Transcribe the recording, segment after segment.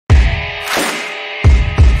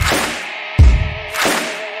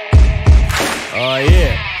Oh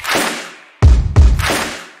yeah.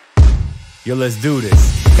 Yo, let's do this.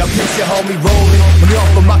 Got picture homie rolling. Let me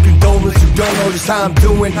offer my condolence. You don't know just how I'm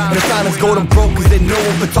doing. And the silence gold, I'm broke cause they know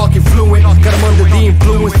him for talking fluent. Got him under the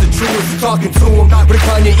influence, the truest, so talking to him. But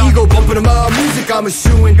decline your ego, bumping him out music, I'm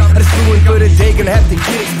eschewing. I just flew in for the day, gonna have to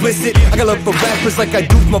get explicit. I got love for rappers like I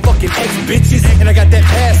do for my fucking ex-bitches. And I got that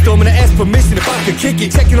pass, though, I'm gonna ask permission if I could kick it.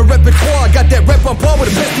 Checking the repertoire, I got that rep on par with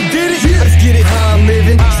the best who did it. I just get it how I'm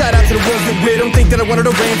living. Shout out to the ones that with them. Think that I wanted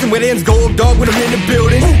a ransom where they ends gold dog when I'm in the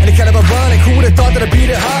building. And it's kind of ironic, who would've thought that I'd be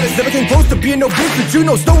the hottest? Never came close to being no bitch, but you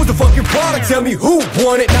know Snow was a fucking product. Tell me who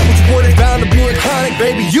won it, not what you want, it's bound to be iconic.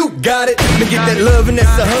 Baby, you got it. I'ma get that love and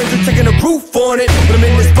that's 100, checking the proof on it. When I'm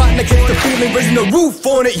in the spot and I catch the feeling, raising the roof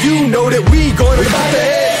on it. You know that we gonna about to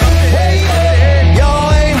head. Hey, yeah,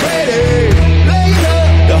 y'all ain't ready. Blaze up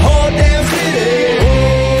the whole damn city.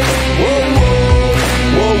 Whoa, whoa,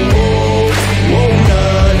 whoa, whoa, whoa, whoa,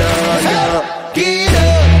 nah, nah, nah. Get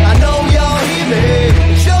up, I know y'all hear me.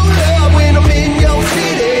 Show love when I'm in your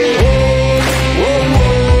city. Whoa,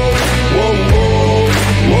 whoa, whoa, whoa,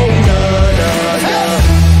 whoa, nah, nah,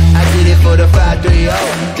 nah. I did it for the 530,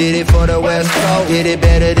 did it for the West Coast, did it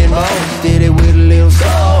better than most, did it with a little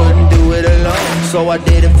soul, couldn't do it alone, so I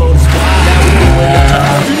did it for the squad. Now we doing the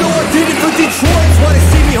talk. You know I did it for Detroit, why they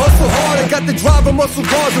see me hustle hard. I got the drive and muscle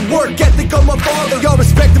cars and work ethic on my father. Y'all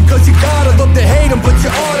respect him cause you gotta, love to hate him but you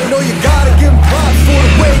ought to know you gotta give him props for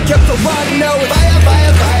the way he kept on riding. Now it's fire,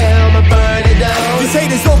 fire, fire, I'ma burn it down. These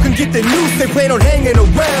haters all can get the noose, they plan on hanging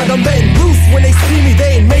around. I'm letting loose, when they see me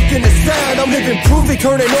they ain't making a sound. I'm living proof, they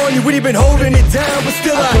turning on you, we been holding it down. But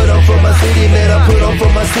still I put on for my city, man, I put on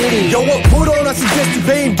for my city. Yo, what put on, I suggest you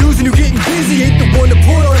paying dues and you getting busy. Ain't the one to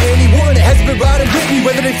put on anyone that hasn't been riding with me.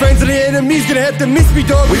 Whether they friends or they enemies, gonna have to miss me,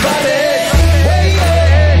 dog. We bout to head. Hey,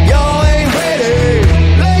 yeah, y'all ain't ready.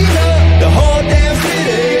 Blaze up the whole damn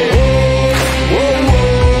city. Whoa, whoa,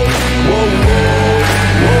 whoa, whoa, whoa,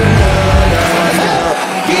 whoa, nah, nah, nah.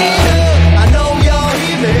 Get up, I know y'all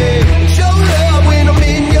hear me. Show love when I'm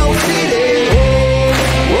in your city.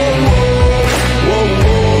 Whoa, whoa, whoa,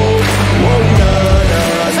 whoa, whoa, nah,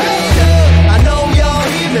 nah, nah. Get up, I know y'all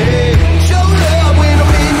hear me. Show love when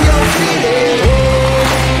I'm in your city.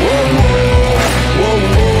 Whoa, whoa, whoa,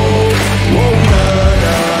 whoa, whoa, nah,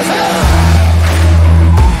 nah, nah.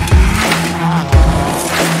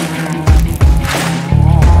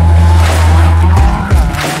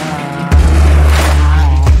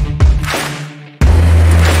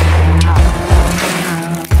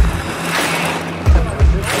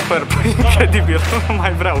 Super, incredibil, nu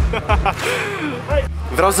mai vreau.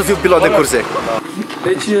 Vreau să fiu pilot de curse.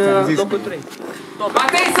 Deci, locul 3.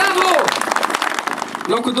 Matei Savu!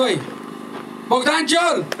 Locul 2. Bogdan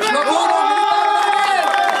Ciol! Locul 1!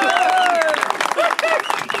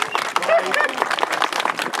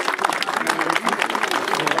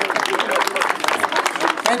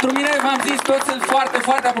 Pentru mine, v-am zis, toți sunt foarte,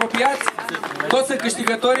 foarte apropiați. Toți sunt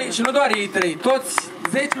câștigătorii și nu doar ei 3. Toți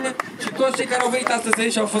 10 și toți cei care au venit astăzi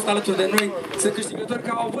aici și au fost alături de noi sunt câștigători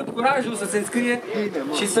care au avut curajul să se înscrie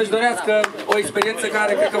și să-și dorească o experiență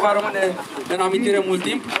care cred că va rămâne în amintire mult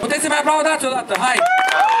timp. Puteți să mai aplaudați odată, hai!